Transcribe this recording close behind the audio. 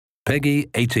Peggy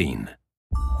 18.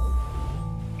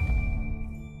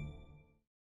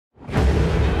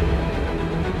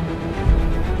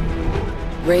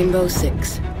 Rainbow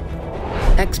 6.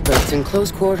 Experts in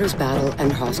close quarters battle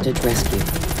and hostage rescue.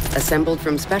 Assembled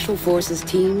from special forces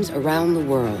teams around the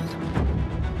world.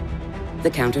 The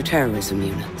counter-terrorism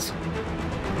units.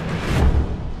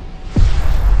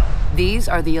 These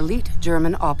are the elite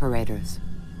German operators.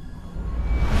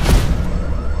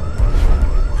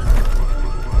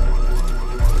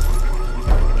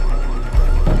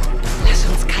 Lass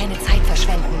uns keine Zeit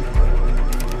verschwenden.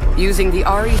 Using the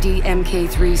RED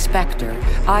Mk3 Spectre,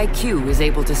 IQ is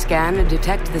able to scan and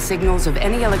detect the signals of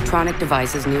any electronic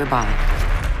devices nearby.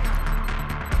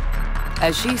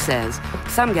 As she says,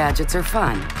 some gadgets are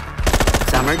fun.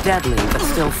 Some are deadly, but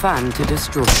still fun to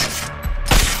destroy.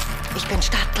 Ich bin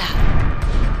startklar.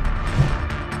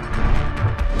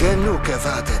 Genug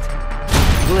gewartet.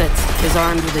 Blitz is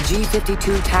armed with a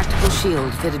G52 tactical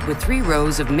shield fitted with 3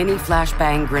 rows of mini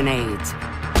flashbang grenades.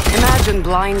 Imagine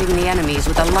blinding the enemies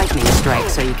with a lightning strike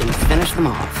so you can finish them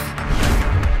off.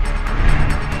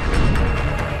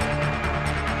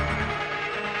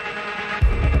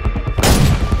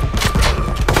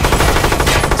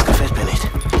 Das gefällt mir nicht.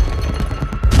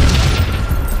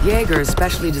 Jaeger's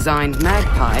specially designed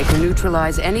Magpie can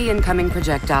neutralize any incoming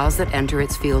projectiles that enter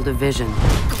its field of vision.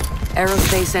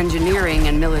 Aerospace engineering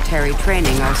and military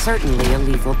training are certainly a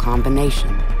lethal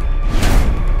combination.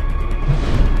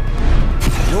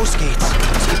 Los geht's.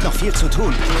 Es gibt noch viel zu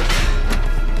tun.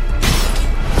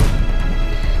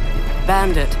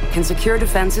 Bandit can secure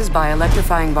defenses by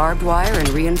electrifying barbed wire and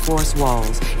reinforce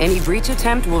walls. Any breach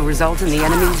attempt will result in the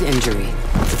enemy's injury.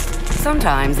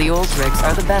 Sometimes the old tricks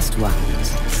are the best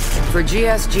ones. For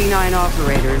GSG-9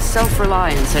 operators,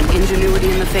 self-reliance and ingenuity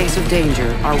in the face of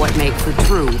danger are what make for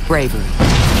true bravery.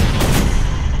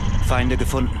 Feinde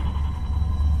gefunden.